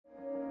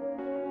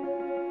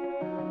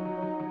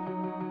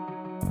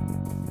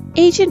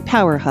Agent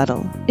Power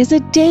Huddle is a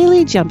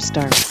daily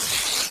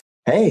jumpstart.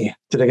 Hey,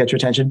 did I get your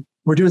attention?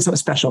 We're doing something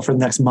special for the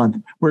next month.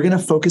 We're going to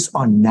focus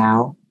on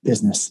now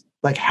business.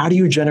 Like, how do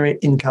you generate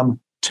income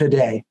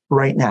today,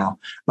 right now?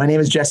 My name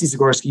is Jesse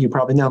Zagorski. You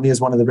probably know me as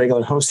one of the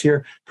regular hosts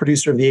here,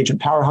 producer of the Agent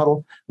Power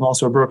Huddle. I'm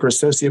also a broker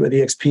associate with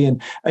EXP.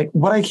 And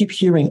what I keep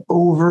hearing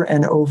over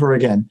and over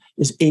again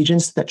is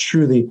agents that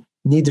truly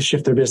need to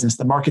shift their business.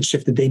 The market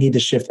shifted, they need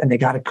to shift, and they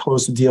got to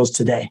close the deals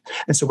today.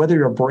 And so whether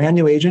you're a brand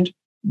new agent,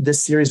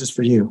 this series is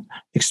for you.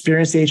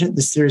 Experienced agent,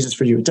 this series is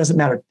for you. It doesn't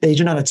matter.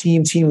 Agent on a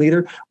team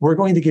leader, we're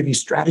going to give you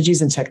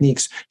strategies and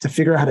techniques to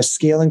figure out how to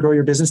scale and grow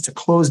your business to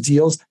close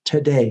deals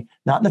today,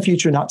 not in the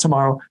future, not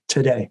tomorrow,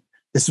 today.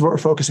 This is what we're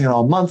focusing on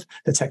all month,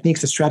 the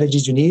techniques, the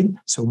strategies you need.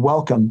 So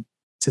welcome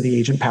to the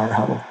Agent Power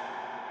Huddle.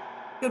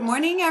 Good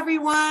morning,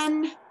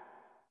 everyone.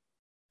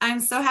 I'm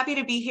so happy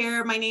to be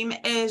here. My name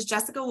is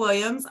Jessica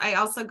Williams. I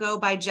also go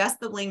by Jess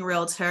the Bling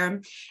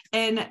Realtor.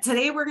 And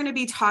today we're going to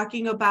be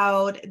talking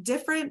about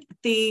different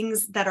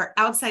things that are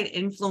outside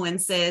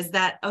influences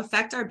that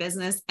affect our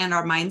business and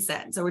our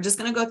mindset. So we're just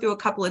going to go through a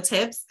couple of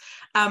tips.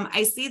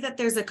 I see that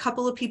there's a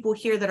couple of people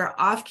here that are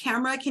off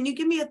camera. Can you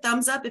give me a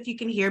thumbs up if you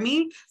can hear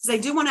me? Because I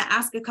do want to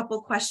ask a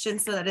couple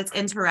questions so that it's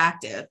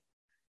interactive.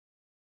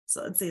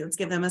 So let's see, let's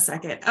give them a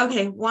second.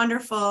 Okay,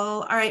 wonderful.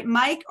 All right,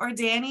 Mike or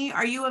Danny,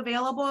 are you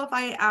available if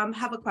I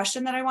have a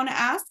question that I want to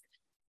ask?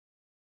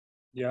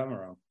 Yeah, I'm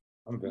around.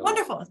 I'm available.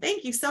 Wonderful.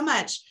 Thank you so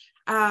much.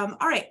 All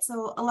right,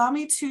 so allow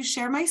me to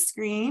share my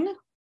screen.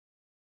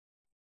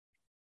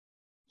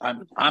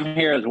 I'm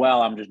here as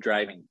well. I'm just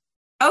driving.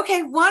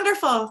 Okay,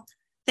 wonderful.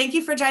 Thank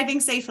you for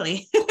driving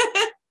safely. So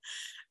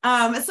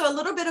a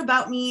little bit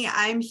about me.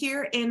 I'm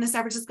here in the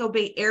San Francisco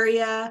Bay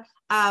Area.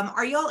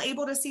 Are you all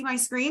able to see my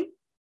screen?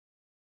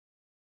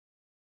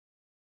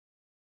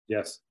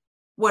 Yes.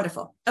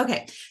 Wonderful.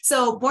 Okay.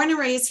 So born and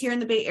raised here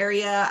in the Bay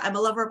Area. I'm a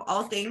lover of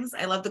all things.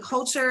 I love the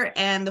culture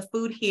and the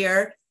food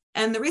here.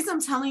 And the reason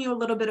I'm telling you a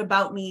little bit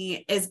about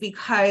me is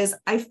because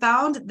I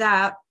found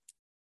that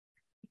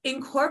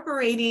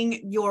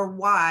incorporating your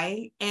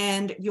why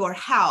and your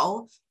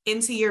how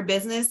into your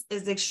business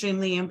is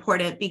extremely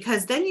important,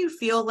 because then you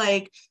feel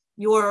like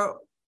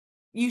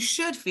you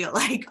should feel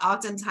like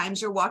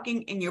oftentimes you're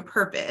walking in your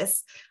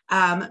purpose,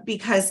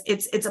 because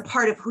it's a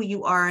part of who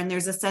you are, and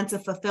there's a sense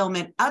of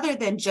fulfillment other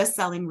than just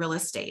selling real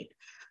estate.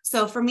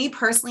 So for me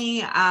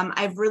personally,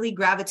 I've really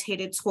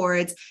gravitated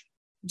towards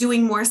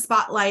doing more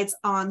spotlights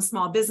on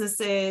small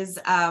businesses,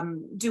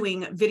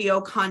 doing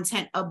video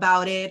content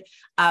about it.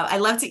 I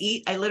love to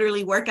eat. I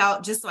literally work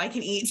out just so I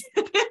can eat.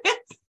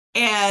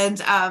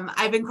 And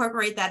I've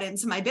incorporated that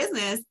into my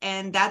business,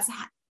 and that's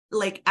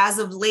like as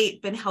of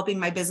late been helping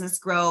my business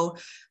grow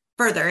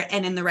further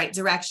and in the right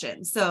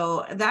direction.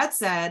 So that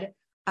said,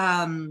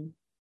 one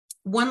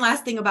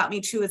last thing about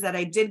me too is that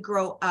I did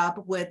grow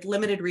up with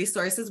limited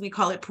resources. We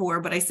call it poor,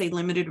 but I say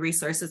limited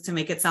resources to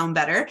make it sound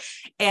better.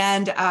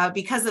 And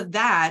because of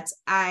that,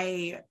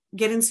 I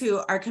get into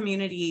our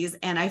communities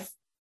and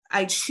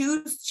I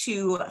choose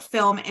to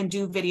film and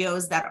do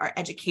videos that are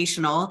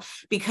educational,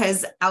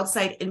 because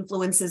outside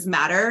influences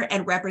matter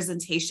and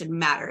representation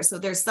matters. So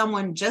there's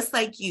someone just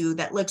like you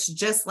that looks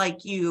just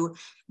like you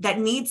that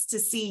needs to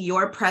see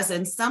your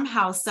presence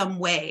somehow, some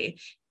way.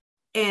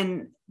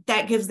 And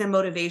that gives them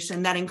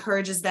motivation, that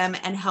encourages them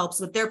and helps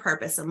with their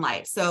purpose in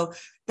life. So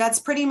that's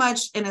pretty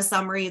much, in a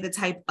summary, the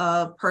type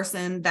of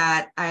person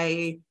that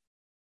I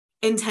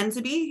intend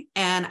to be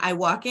and I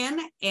walk in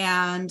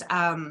and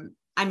I'm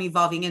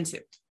evolving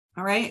into.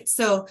 All right,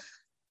 so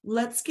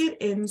let's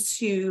get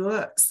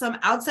into some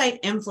outside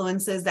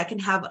influences that can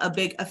have a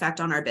big effect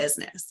on our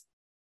business.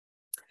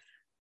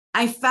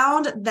 I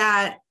found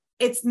that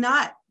it's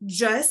not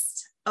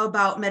just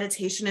about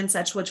meditation and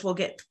such, which we'll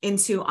get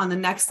into on the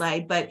next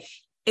slide, but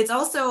it's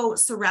also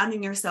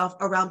surrounding yourself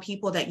around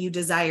people that you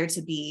desire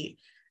to be.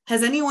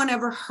 Has anyone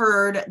ever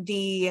heard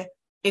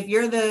if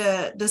you're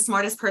the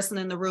smartest person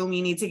in the room,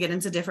 you need to get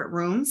into different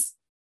rooms?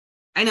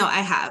 I know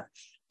I have.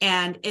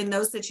 And in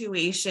those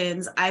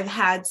situations, I've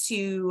had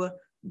to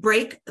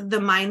break the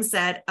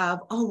mindset of,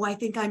 oh, I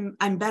think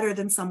I'm better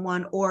than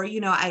someone, or,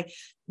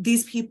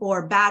 these people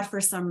are bad for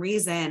some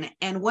reason.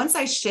 And once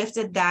I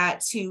shifted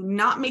that to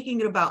not making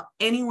it about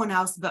anyone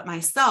else but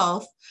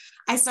myself,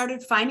 I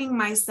started finding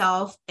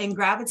myself and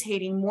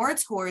gravitating more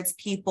towards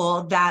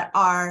people that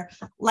are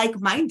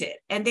like-minded.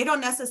 And they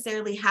don't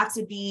necessarily have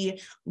to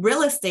be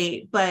real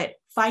estate, but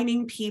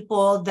finding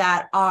people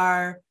that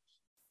are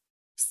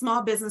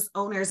small business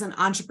owners and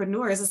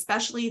entrepreneurs,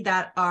 especially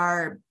that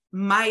are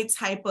my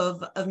type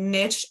of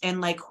niche and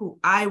like who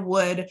I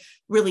would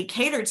really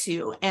cater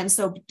to. And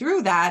so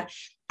through that,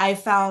 I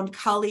found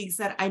colleagues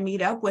that I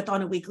meet up with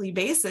on a weekly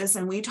basis,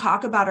 and we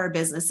talk about our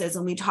businesses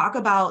and we talk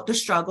about the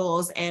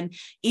struggles and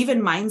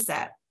even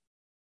mindset.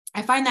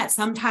 I find that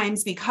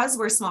sometimes because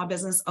we're small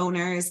business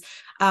owners,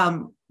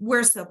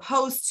 we're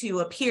supposed to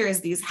appear as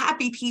these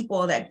happy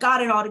people that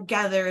got it all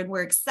together and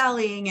we're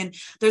excelling and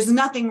there's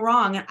nothing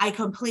wrong. And I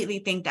completely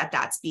think that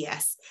that's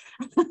BS.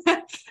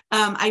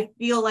 I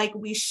feel like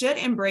we should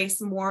embrace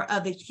more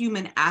of the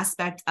human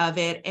aspect of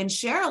it and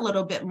share a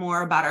little bit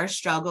more about our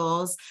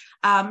struggles.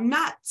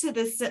 Not to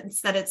the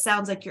sense that it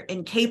sounds like you're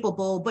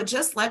incapable, but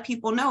just let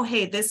people know,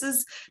 hey, this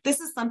is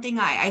something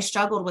I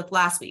struggled with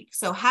last week.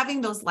 So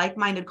having those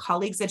like-minded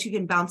colleagues that you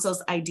can bounce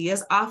those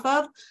ideas off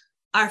of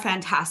are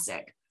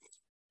fantastic.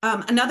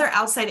 Another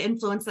outside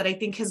influence that I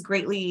think has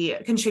greatly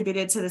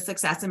contributed to the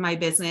success in my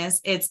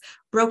business, it's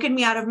broken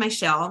me out of my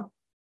shell.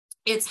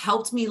 It's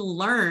helped me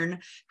learn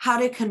how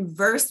to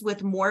converse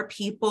with more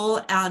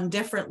people on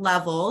different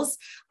levels,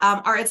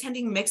 are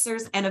attending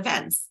mixers and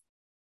events.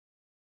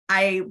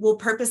 I will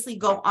purposely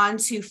go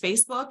onto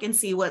Facebook and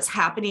see what's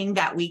happening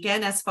that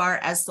weekend as far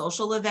as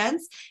social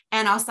events,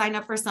 and I'll sign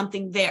up for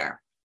something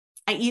there.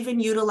 I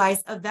even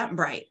utilize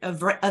Eventbrite.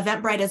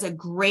 Eventbrite is a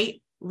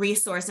great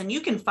resource, and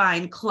you can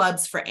find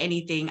clubs for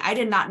anything. I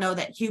did not know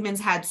that humans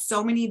had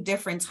so many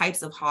different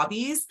types of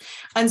hobbies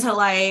until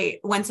I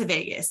went to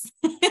Vegas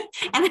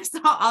and I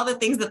saw all the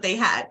things that they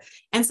had.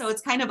 And so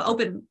it's kind of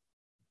opened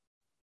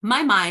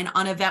my mind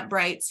on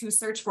Eventbrite to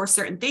search for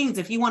certain things.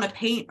 If you want to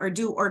paint or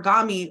do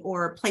origami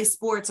or play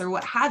sports or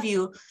what have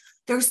you,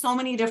 there's so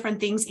many different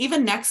things,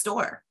 even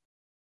Nextdoor.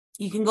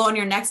 You can go on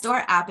your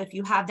Nextdoor app if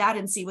you have that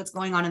and see what's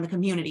going on in the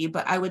community.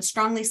 But I would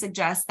strongly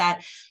suggest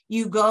that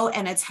you go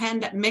and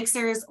attend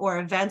mixers or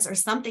events or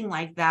something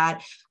like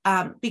that,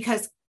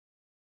 because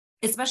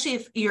especially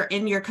if you're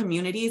in your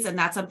communities and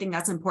that's something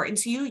that's important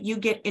to you, you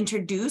get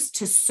introduced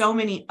to so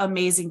many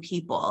amazing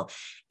people.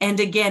 And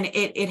again,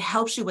 it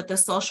helps you with the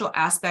social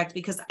aspect,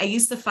 because I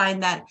used to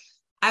find that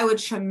I would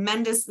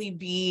tremendously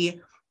be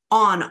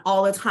on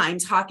all the time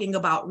talking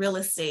about real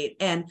estate.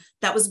 And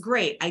that was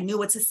great. I knew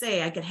what to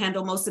say. I could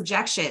handle most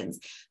objections.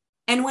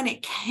 And when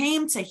it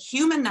came to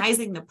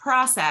humanizing the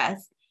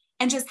process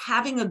and just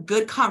having a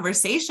good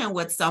conversation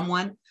with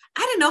someone,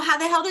 I didn't know how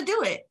the hell to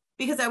do it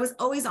because I was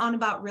always on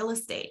about real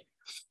estate.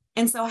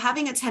 And so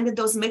having attended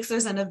those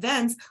mixers and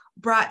events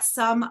brought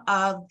some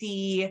of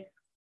the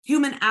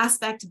human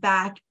aspect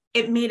back.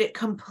 It made it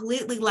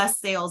completely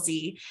less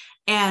salesy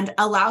and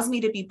allows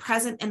me to be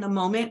present in the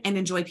moment and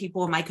enjoy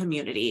people in my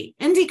community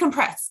and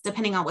decompress,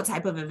 depending on what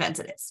type of event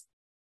it is.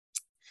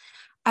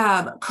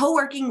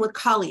 Co-working with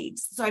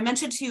colleagues. So I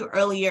mentioned to you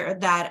earlier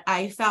that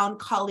I found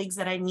colleagues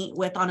that I meet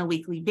with on a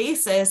weekly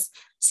basis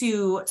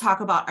to talk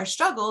about our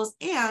struggles.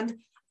 And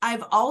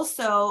I've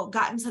also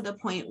gotten to the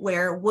point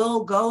where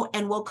we'll go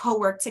and we'll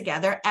co-work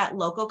together at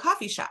local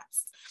coffee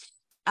shops.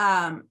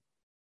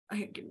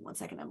 Give me 1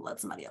 second, I'll let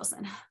somebody else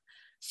in.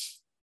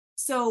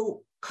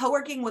 So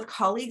co-working with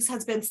colleagues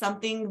has been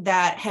something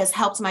that has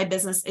helped my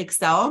business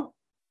excel.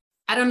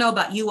 I don't know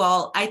about you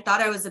all. I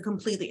thought I was a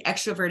completely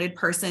extroverted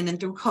person, and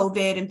through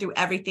COVID and through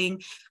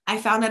everything, I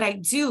found that I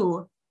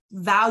do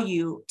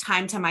value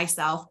time to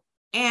myself,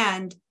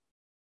 and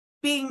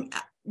being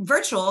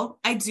virtual,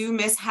 I do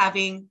miss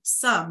having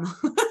some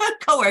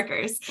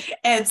coworkers.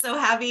 And so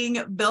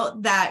having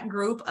built that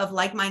group of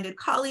like-minded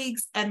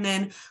colleagues and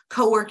then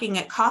co-working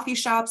at coffee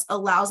shops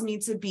allows me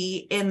to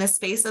be in the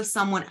space of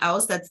someone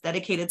else that's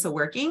dedicated to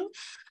working.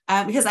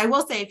 Because I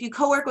will say, if you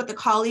co-work with a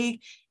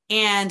colleague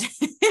and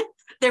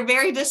they're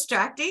very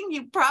distracting,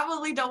 you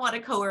probably don't want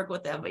to co-work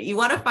with them, but you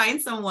want to find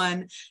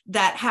someone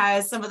that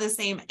has some of the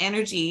same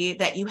energy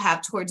that you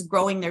have towards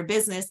growing their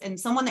business and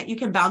someone that you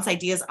can bounce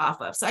ideas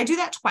off of. So I do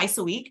that twice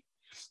a week.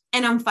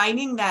 And I'm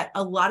finding that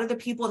a lot of the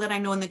people that I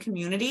know in the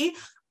community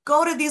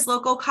go to these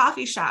local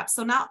coffee shops.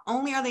 So not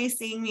only are they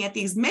seeing me at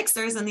these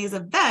mixers and these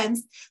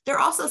events, they're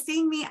also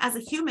seeing me as a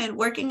human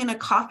working in a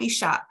coffee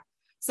shop.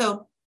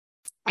 So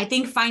I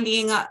think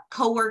finding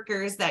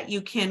coworkers that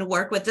you can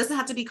work with doesn't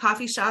have to be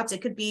coffee shops.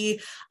 It could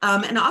be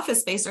an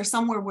office space or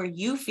somewhere where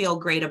you feel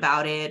great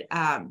about it.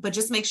 But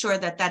just make sure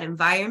that that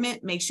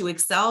environment makes you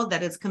excel,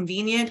 that it's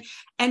convenient.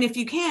 And if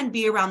you can,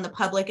 be around the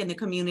public and the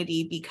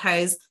community,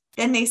 because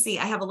then they see,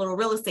 I have a little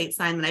real estate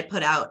sign that I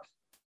put out.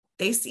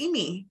 They see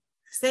me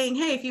saying,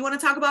 hey, if you want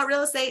to talk about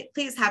real estate,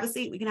 please have a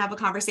seat. We can have a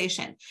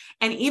conversation.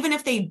 And even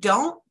if they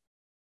don't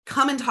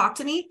come and talk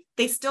to me,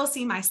 they still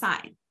see my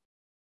sign.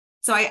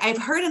 So I've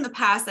heard in the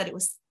past that it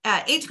was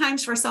 8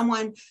 times for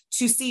someone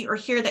to see or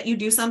hear that you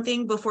do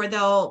something before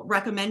they'll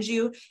recommend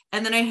you.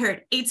 And then I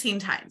heard 18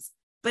 times.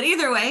 But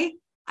either way,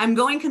 I'm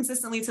going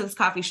consistently to this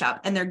coffee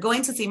shop and they're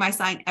going to see my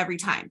sign every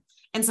time.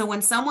 And so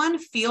when someone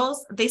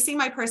feels, they see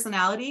my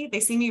personality, they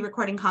see me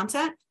recording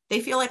content, they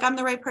feel like I'm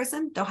the right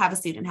person, they'll have a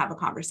seat and have a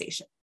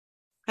conversation.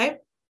 Okay.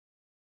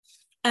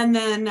 And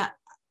then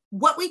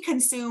what we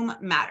consume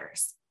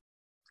matters.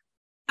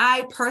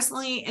 I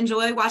personally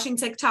enjoy watching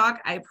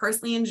TikTok. I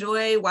personally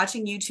enjoy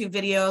watching YouTube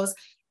videos.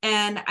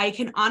 And I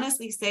can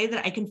honestly say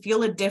that I can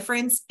feel a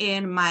difference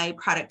in my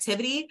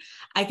productivity.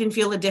 I can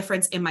feel a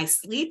difference in my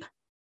sleep,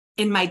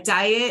 in my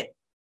diet,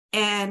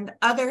 and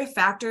other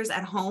factors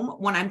at home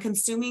when I'm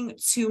consuming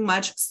too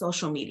much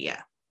social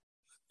media.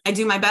 I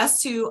do my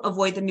best to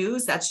avoid the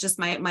news. That's just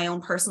my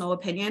own personal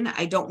opinion.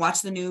 I don't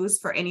watch the news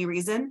for any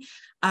reason.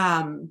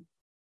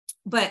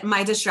 But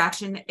my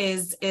distraction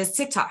is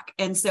TikTok.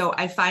 And so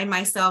I find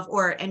myself,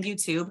 and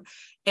YouTube,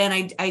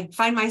 and I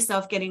find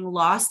myself getting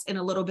lost in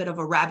a little bit of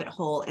a rabbit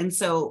hole. And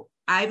so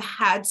I've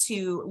had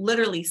to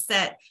literally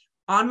set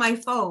on my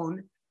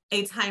phone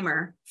a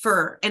timer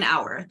for an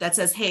hour that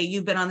says, hey,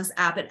 you've been on this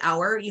app an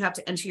hour. You have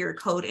to enter your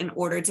code in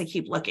order to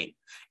keep looking.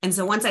 And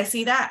so once I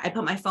see that, I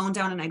put my phone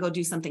down and I go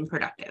do something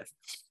productive.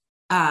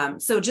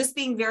 So just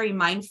being very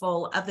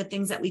mindful of the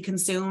things that we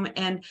consume,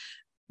 and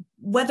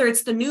whether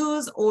it's the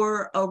news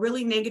or a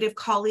really negative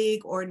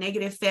colleague or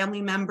negative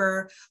family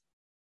member,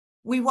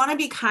 we want to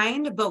be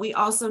kind, but we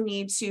also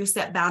need to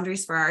set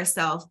boundaries for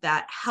ourselves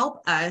that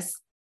help us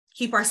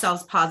keep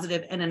ourselves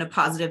positive and in a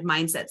positive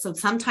mindset. So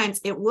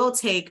sometimes it will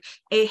take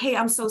hey,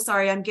 I'm so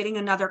sorry, I'm getting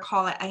another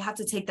call. I have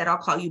to take that. I'll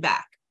call you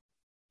back,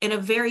 in a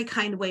very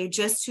kind way,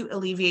 just to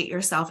alleviate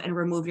yourself and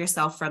remove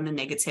yourself from the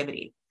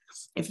negativity.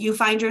 If you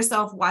find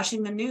yourself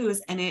watching the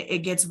news and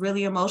it gets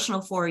really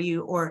emotional for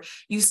you, or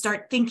you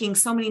start thinking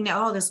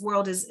this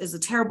world is a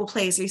terrible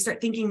place, or you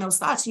start thinking those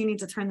thoughts, you need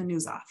to turn the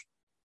news off.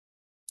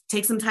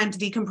 Take some time to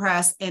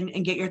decompress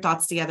and get your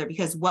thoughts together,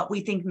 because what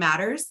we think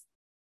matters,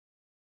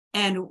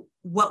 and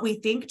what we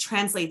think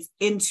translates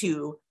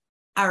into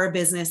our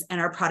business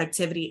and our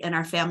productivity and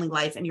our family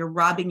life. And you're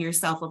robbing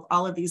yourself of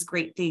all of these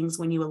great things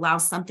when you allow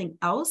something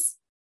else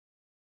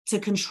to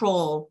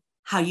control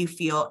how you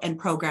feel and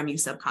program you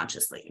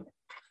subconsciously.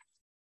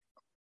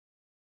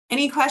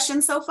 Any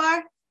questions so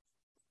far?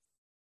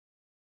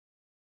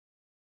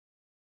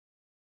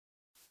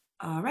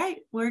 All right,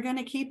 we're going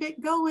to keep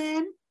it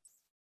going.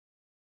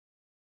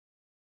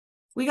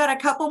 We got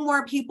a couple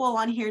more people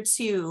on here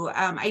too.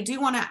 I do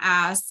want to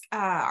ask,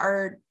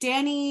 are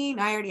Danny,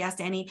 I already asked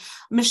Danny,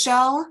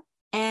 Michelle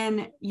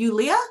and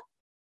Yulia?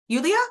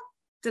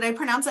 Did I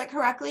pronounce that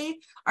correctly?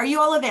 Are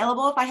you all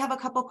available if I have a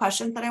couple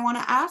questions that I want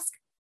to ask?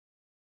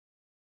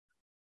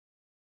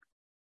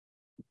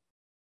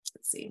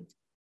 Let's see.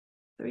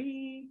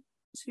 3,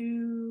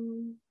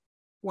 2,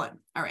 1.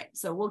 All right,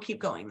 so we'll keep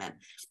going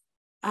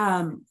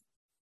then.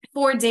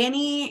 For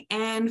Danny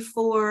and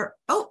for,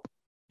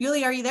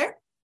 Yulia, are you there?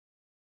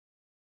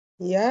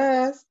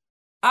 Yes.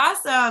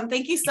 Awesome.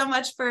 Thank you so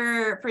much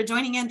for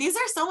joining in. These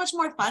are so much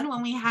more fun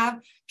when we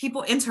have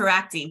people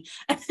interacting.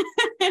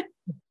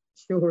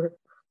 Sure.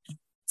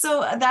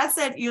 So that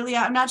said, Yulia,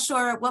 I'm not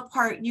sure what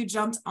part you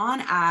jumped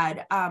on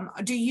at.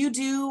 Do you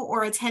do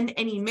or attend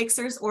any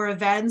mixers or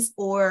events,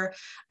 or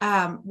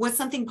what's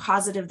something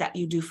positive that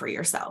you do for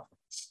yourself?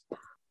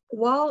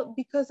 Well,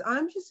 because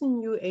I'm just a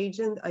new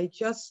agent, I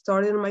just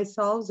started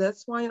myself.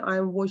 That's why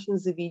I'm watching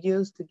the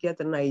videos to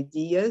get an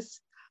ideas.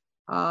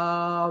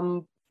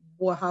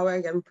 How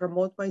I can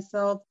promote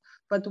myself.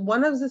 But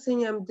one of the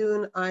things I'm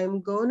doing,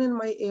 I'm going in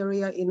my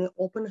area in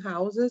open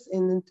houses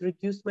and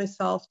introduce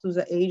myself to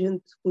the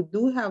agents who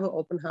do have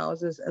open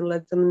houses, and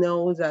let them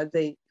know that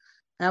they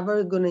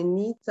ever gonna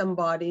need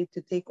somebody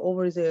to take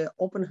over the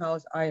open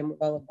house, I am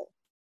available.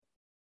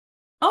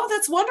 Oh,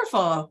 that's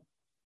wonderful.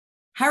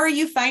 How are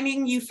you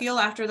finding you feel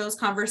after those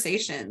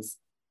conversations?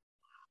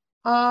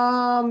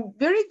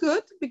 Very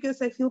good,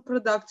 because I feel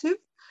productive.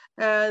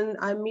 And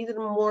I'm meeting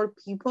more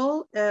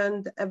people,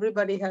 and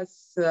everybody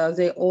has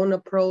their own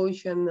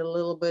approach and a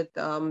little bit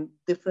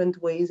different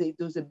ways they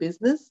do the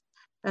business.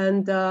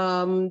 And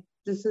I'm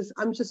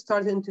just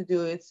starting to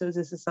do it. So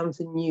this is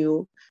something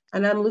new.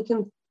 And I'm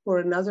looking for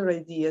another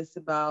ideas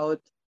about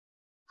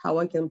how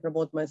I can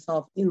promote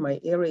myself in my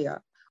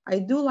area. I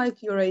do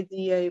like your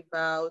idea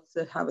about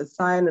have a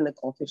sign in a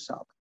coffee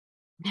shop.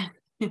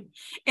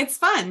 It's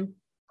fun.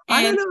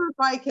 I don't know if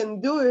I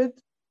can do it.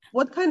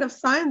 What kind of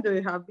sign do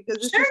you have?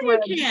 Because sure,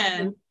 you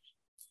can.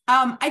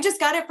 I just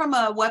got it from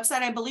a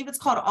website. I believe it's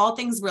called All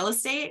Things Real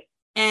Estate.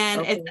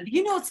 And okay.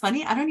 It's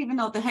funny. I don't even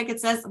know what the heck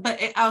it says, but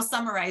I'll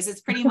summarize.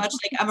 It's pretty much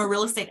like, I'm a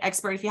real estate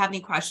expert. If you have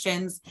any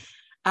questions,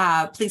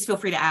 please feel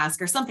free to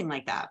ask, or something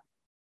like that.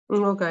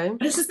 Okay.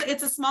 But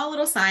it's a small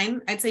little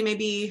sign. I'd say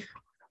maybe,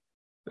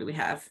 what do we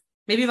have?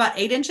 Maybe about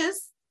 8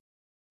 inches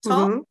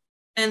tall. Mm-hmm.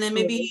 And then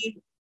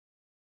maybe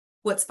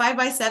what's 5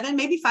 by 7,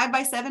 maybe 5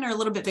 by 7, or a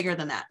little bit bigger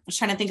than that. I was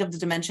trying to think of the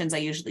dimensions I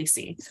usually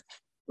see.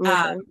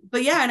 Okay.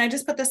 But yeah, and I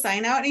just put the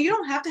sign out, and you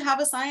don't have to have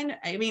a sign.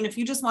 I mean, if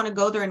you just want to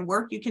go there and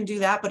work, you can do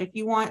that. But if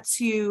you want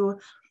to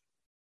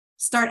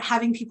start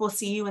having people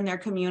see you in their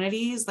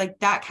communities, like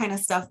that kind of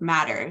stuff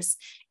matters.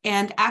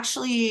 And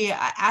actually,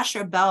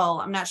 Asher Bell,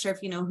 I'm not sure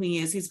if you know who he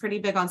is. He's pretty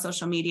big on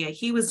social media.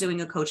 He was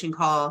doing a coaching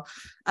call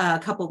a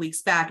couple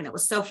weeks back. And it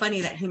was so funny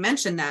that he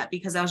mentioned that,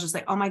 because I was just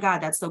like, oh my God,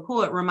 that's so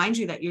cool. It reminds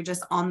you that you're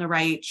just on the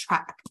right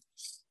track,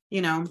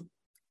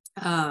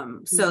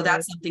 So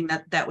that's something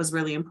that was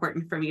really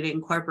important for me to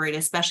incorporate,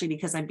 especially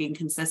because I'm being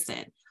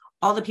consistent.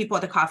 All the people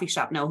at the coffee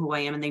shop know who I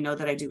am, and they know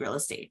that I do real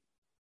estate.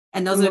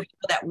 And those are the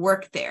people that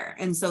work there.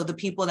 And so the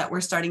people that we're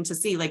starting to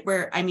see, like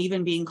I'm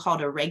even being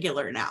called a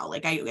regular now.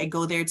 Like I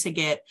go there to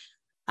get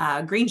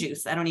green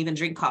juice. I don't even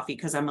drink coffee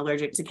because I'm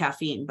allergic to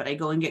caffeine, but I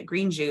go and get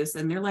green juice,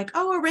 and they're like,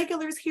 oh, a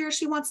regular's here.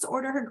 She wants to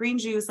order her green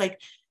juice. Like,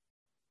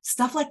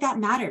 Stuff like that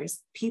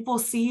matters. People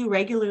see you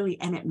regularly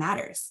and it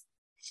matters.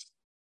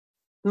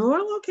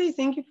 Well, okay.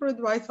 Thank you for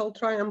advice. I'll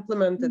try and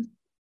implement it.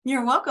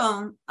 You're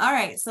welcome. All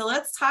right. So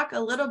let's talk a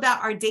little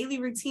about our daily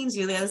routines,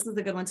 Julia. This is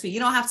a good one too. You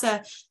don't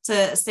have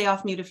to stay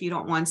off mute if you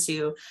don't want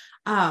to.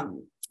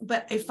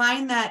 But I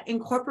find that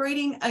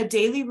incorporating a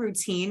daily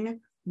routine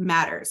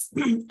matters.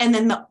 And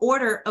then the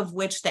order of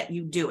which that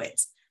you do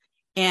it.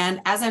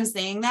 And as I'm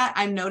saying that,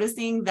 I'm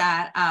noticing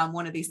that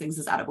one of these things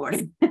is out of order,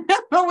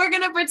 but we're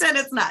going to pretend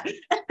it's not.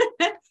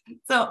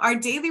 So our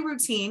daily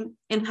routine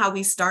and how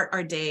we start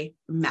our day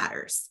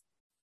matters.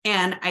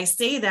 And I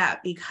say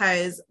that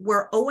because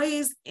we're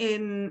oftentimes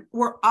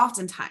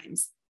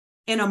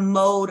in a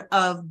mode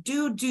of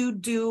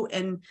do,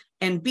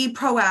 and be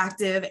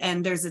proactive.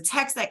 And there's a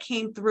text that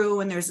came through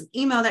and there's an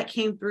email that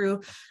came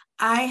through.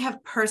 I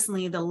have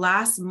personally, the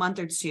last month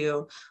or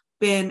two,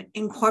 been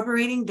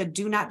incorporating the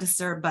do not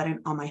disturb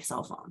button on my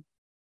cell phone.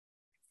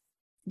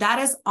 That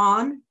is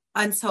on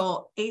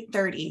until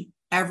 8:30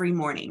 every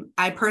morning.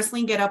 I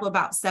personally get up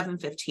about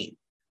 7:15.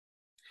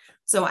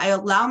 So I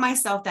allow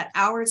myself that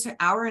hour to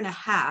hour and a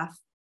half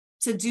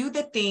to do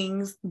the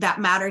things that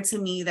matter to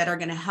me that are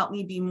going to help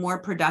me be more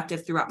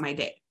productive throughout my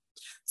day.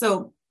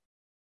 So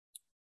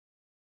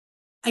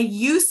I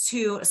used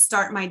to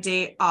start my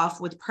day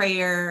off with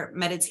prayer,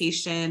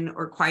 meditation,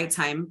 or quiet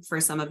time. For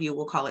some of you,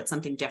 we'll call it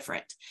something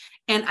different.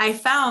 And I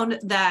found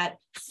that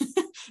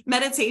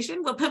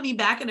meditation will put me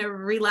back in a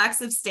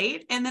relaxive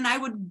state, and then I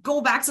would go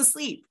back to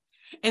sleep.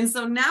 And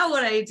so now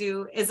what I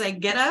do is I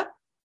get up,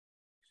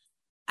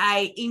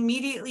 I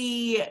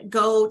immediately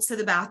go to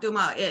the bathroom.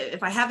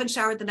 If I haven't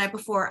showered the night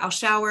before, I'll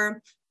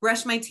shower,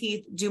 brush my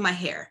teeth, do my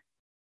hair.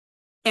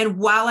 And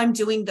while I'm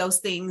doing those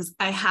things,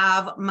 I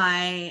have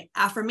my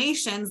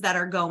affirmations that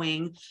are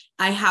going.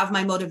 I have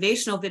my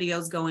motivational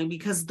videos going,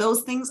 because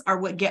those things are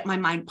what get my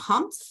mind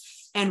pumped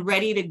and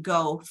ready to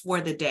go for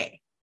the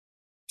day.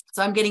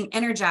 So I'm getting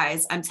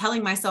energized. I'm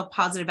telling myself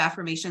positive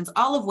affirmations,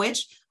 all of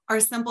which are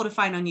simple to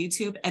find on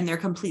YouTube, and they're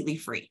completely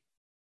free.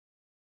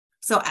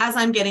 So as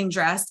I'm getting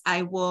dressed,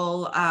 I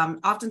will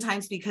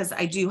oftentimes, because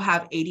I do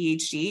have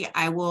ADHD,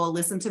 I will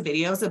listen to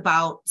videos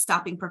about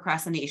stopping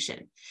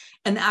procrastination.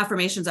 And the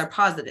affirmations are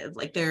positive.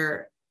 Like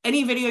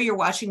any video you're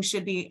watching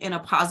should be in a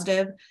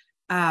positive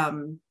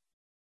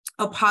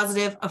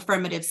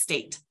affirmative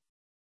state.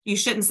 You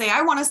shouldn't say,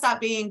 I want to stop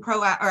being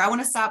or I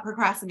want to stop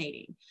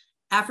procrastinating.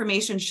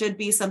 Affirmation should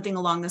be something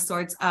along the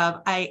sorts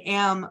of, I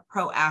am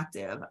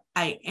proactive,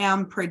 I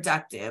am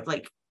productive,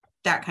 like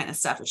that kind of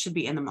stuff. It should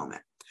be in the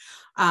moment.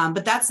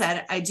 But that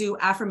said, I do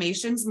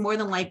affirmations. More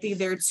than likely,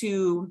 they're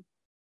to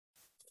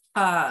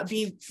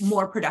be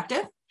more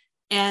productive,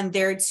 and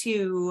they're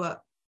to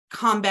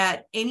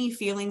combat any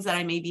feelings that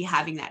I may be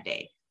having that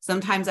day.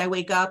 Sometimes I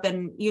wake up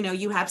and,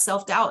 you have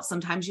self-doubt.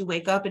 Sometimes you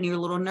wake up and you're a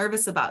little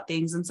nervous about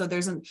things. And so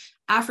there's an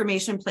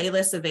affirmation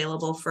playlist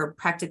available for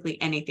practically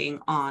anything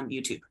on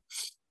YouTube.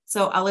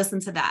 So I'll listen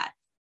to that.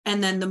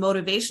 And then the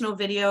motivational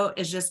video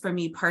is just for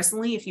me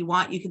personally. If you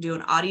want, you can do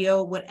an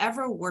audio,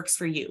 whatever works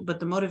for you. But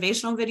the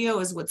motivational video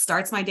is what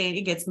starts my day, and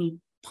it gets me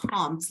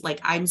pumped. Like,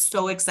 I'm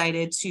so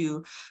excited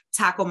to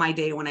tackle my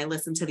day when I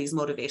listen to these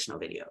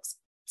motivational videos.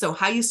 So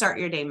how you start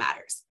your day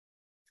matters.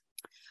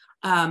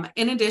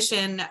 In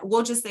addition,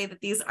 we'll just say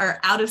that these are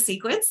out of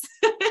sequence.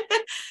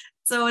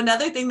 So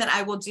another thing that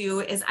I will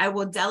do is I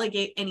will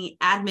delegate any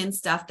admin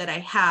stuff that I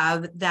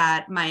have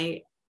that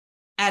my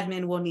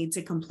admin will need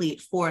to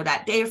complete for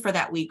that day, for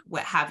that week,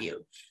 what have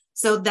you.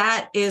 So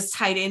that is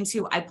tied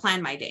into, I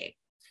plan my day.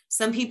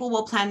 Some people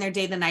will plan their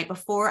day the night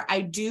before.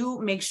 I do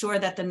make sure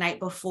that the night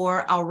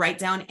before I'll write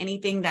down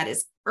anything that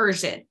is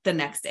urgent the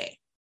next day.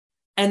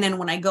 And then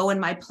when I go in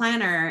my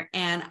planner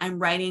and I'm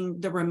writing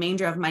the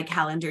remainder of my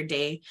calendar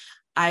day,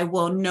 I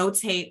will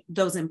notate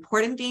those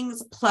important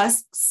things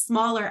plus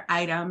smaller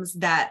items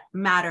that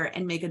matter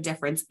and make a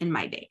difference in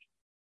my day.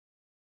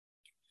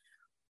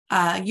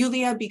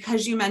 Yulia,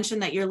 because you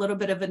mentioned that you're a little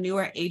bit of a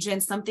newer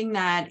agent, something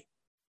that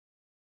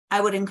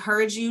I would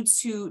encourage you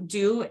to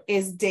do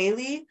is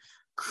daily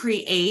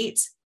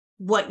create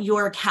what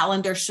your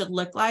calendar should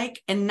look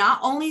like. And not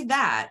only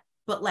that,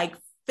 but like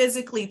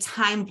physically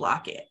time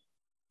block it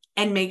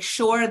and make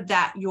sure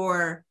that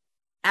you're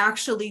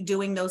actually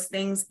doing those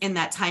things in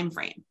that time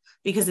frame.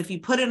 Because if you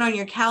put it on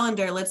your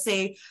calendar, let's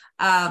say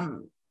that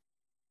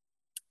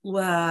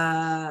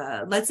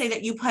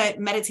you put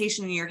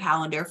meditation in your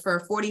calendar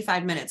for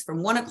 45 minutes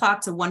from 1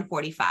 o'clock to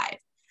 1:45,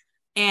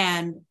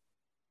 and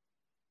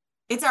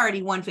it's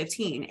already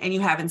 1:15 and you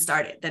haven't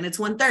started, then it's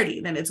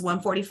 1:30, then it's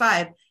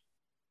 1:45.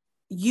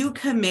 You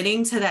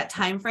committing to that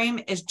time frame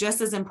is just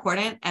as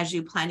important as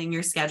you planning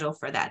your schedule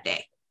for that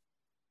day.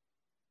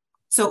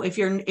 So if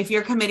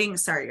you're committing,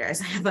 sorry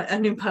guys, I have a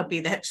new puppy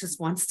that just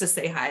wants to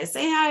say hi.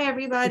 Say hi,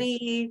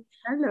 everybody.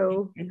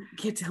 Hello.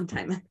 Get down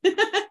time.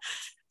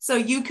 So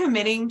you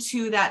committing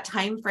to that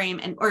time frame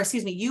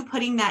you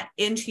putting that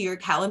into your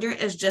calendar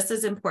is just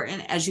as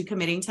important as you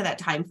committing to that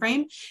time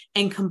frame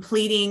and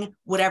completing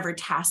whatever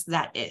task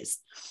that is.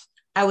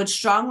 I would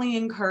strongly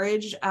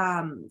encourage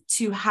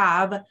to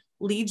have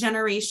lead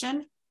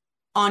generation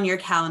on your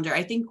calendar.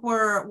 I think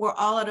we're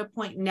all at a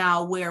point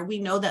now where we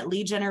know that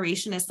lead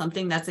generation is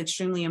something that's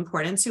extremely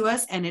important to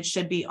us, and it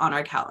should be on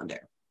our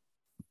calendar.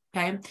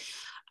 Okay.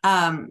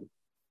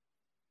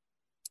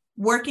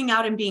 Working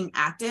out and being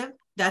active,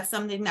 that's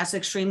something that's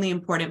extremely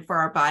important for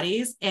our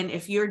bodies. And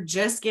if you're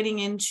just getting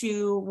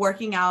into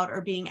working out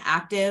or being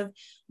active,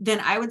 then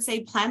I would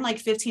say plan like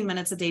 15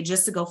 minutes a day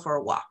just to go for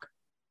a walk.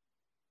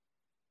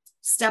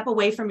 Step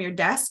away from your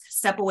desk,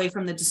 step away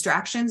from the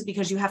distractions,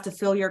 because you have to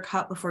fill your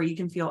cup before you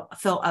can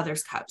fill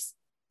others' cups.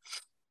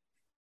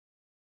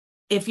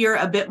 If you're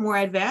a bit more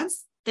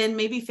advanced, then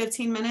maybe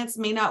 15 minutes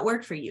may not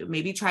work for you.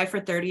 Maybe try for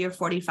 30 or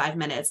 45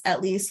 minutes,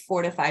 at least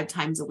 4 to 5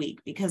 times a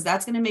week, because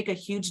that's going to make a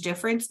huge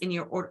difference in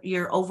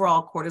your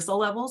overall cortisol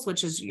levels,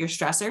 which is your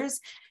stressors.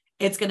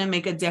 It's going to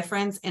make a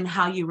difference in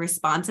how you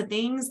respond to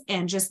things,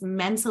 and just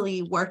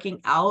mentally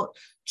working out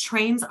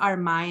trains our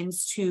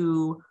minds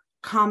to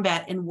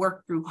combat and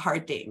work through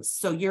hard things.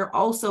 So you're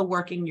also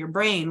working your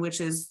brain,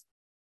 which is,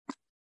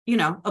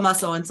 a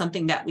muscle, and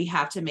something that we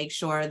have to make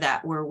sure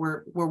that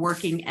we're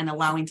working and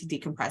allowing to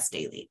decompress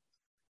daily.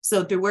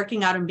 So through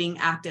working out and being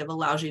active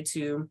allows you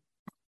to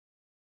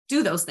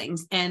do those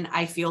things. And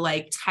I feel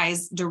like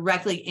ties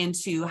directly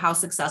into how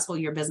successful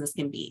your business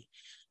can be.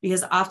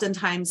 Because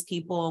oftentimes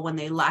people, when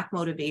they lack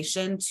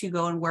motivation to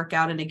go and work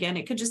out, and again,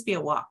 it could just be a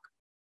walk.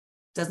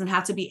 Doesn't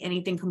have to be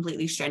anything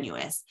completely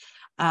strenuous.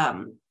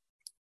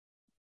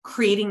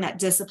 Creating that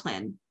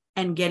discipline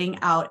and getting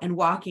out and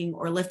walking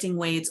or lifting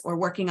weights or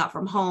working out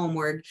from home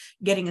or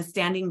getting a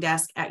standing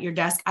desk at your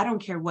desk. I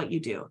don't care what you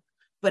do,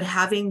 but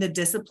having the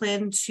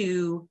discipline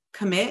to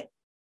commit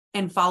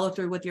and follow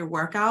through with your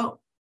workout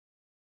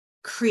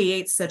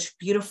creates such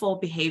beautiful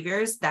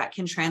behaviors that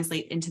can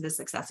translate into the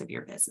success of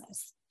your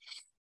business.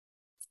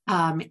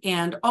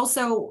 And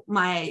also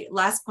my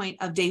last point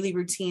of daily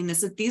routine,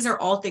 these are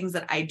all things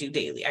that I do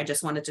daily. I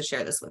just wanted to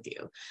share this with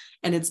you.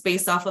 And it's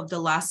based off of the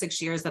last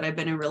 6 years that I've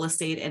been in real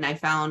estate, and I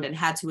found and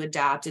had to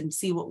adapt and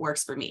see what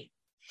works for me.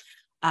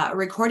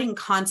 Recording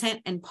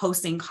content and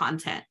posting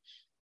content.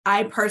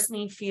 I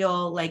personally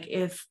feel like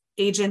if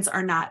agents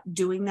are not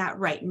doing that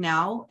right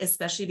now,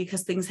 especially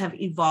because things have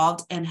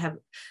evolved and have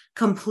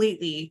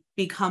completely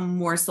become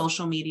more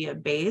social media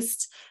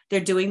based,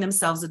 they're doing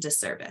themselves a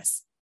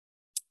disservice.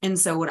 And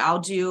so what I'll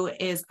do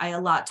is I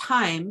allot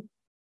time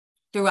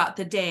throughout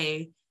the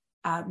day.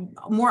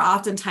 More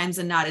oftentimes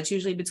than not, it's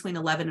usually between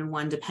 11 and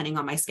 1, depending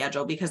on my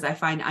schedule, because I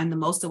find I'm the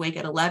most awake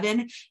at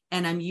 11,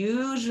 and I'm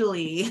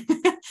usually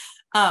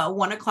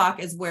 1 o'clock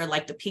is where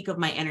like the peak of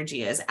my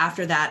energy is.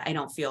 After that, I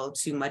don't feel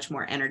too much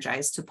more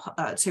energized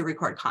to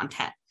record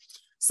content.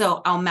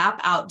 So I'll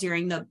map out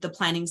during the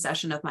planning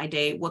session of my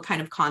day what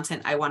kind of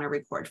content I want to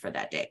record for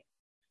that day.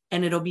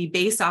 And it'll be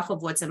based off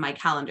of what's in my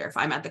calendar. If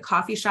I'm at the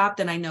coffee shop,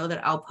 then I know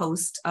that I'll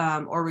post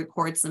or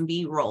record some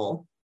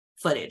B-roll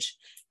footage.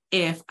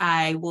 If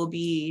I will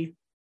be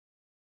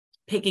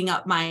picking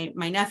up my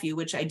nephew,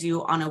 which I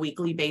do on a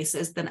weekly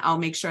basis, then I'll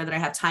make sure that I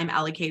have time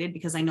allocated,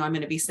 because I know I'm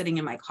going to be sitting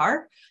in my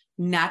car.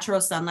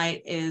 Natural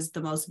sunlight is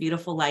the most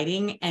beautiful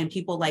lighting, and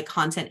people like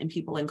content and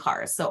people in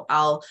cars. So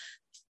I'll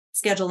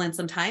schedule in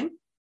some time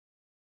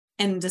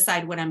and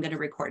decide what I'm going to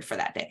record for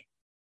that day.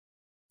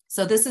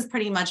 So this has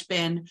pretty much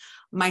been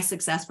my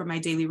success for my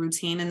daily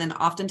routine. And then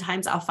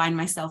oftentimes I'll find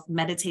myself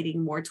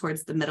meditating more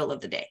towards the middle of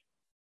the day,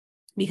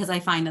 because I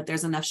find that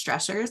there's enough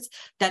stressors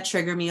that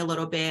trigger me a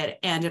little bit.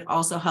 And it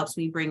also helps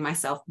me bring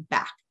myself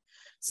back.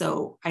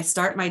 So I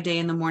start my day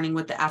in the morning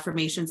with the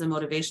affirmations and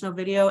motivational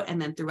video.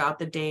 And then throughout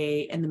the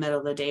day, in the middle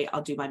of the day,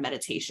 I'll do my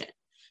meditation.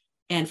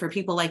 And for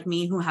people like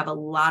me who have a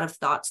lot of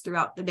thoughts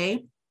throughout the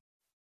day,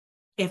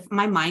 if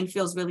my mind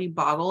feels really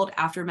boggled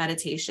after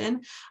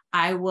meditation,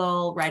 I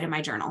will write in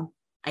my journal.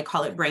 I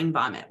call it brain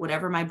vomit.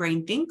 Whatever my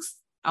brain thinks,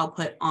 I'll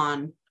put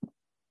on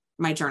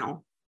my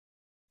journal,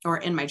 or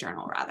in my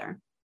journal rather.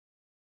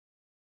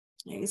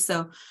 Okay,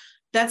 so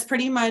that's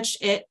pretty much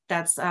it.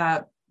 That's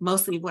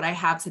mostly what I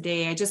have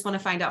today. I just want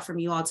to find out from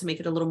you all, to make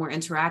it a little more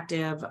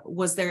interactive.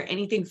 Was there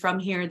anything from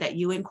here that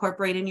you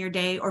incorporate in your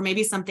day, or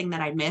maybe something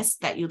that I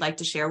missed that you'd like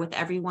to share with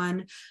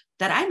everyone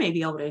that I may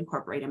be able to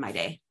incorporate in my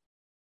day?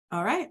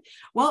 All right.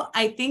 Well,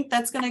 I think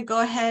that's going to go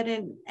ahead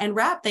and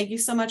wrap. Thank you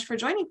so much for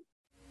joining.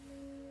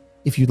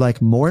 If you'd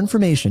like more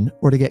information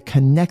or to get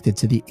connected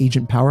to the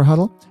Agent Power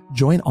Huddle,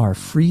 join our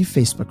free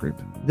Facebook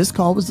group. This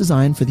call was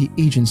designed for the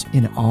agents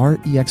in our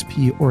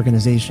EXP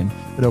organization,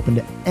 but open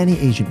to any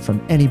agent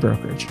from any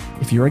brokerage.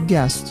 If you're a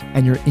guest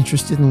and you're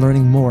interested in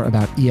learning more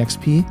about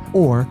EXP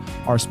or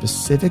our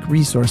specific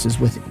resources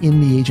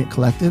within the Agent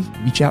Collective,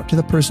 reach out to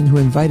the person who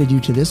invited you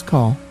to this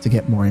call to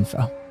get more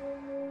info.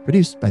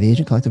 Produced by the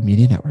Agent Collective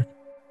Media Network.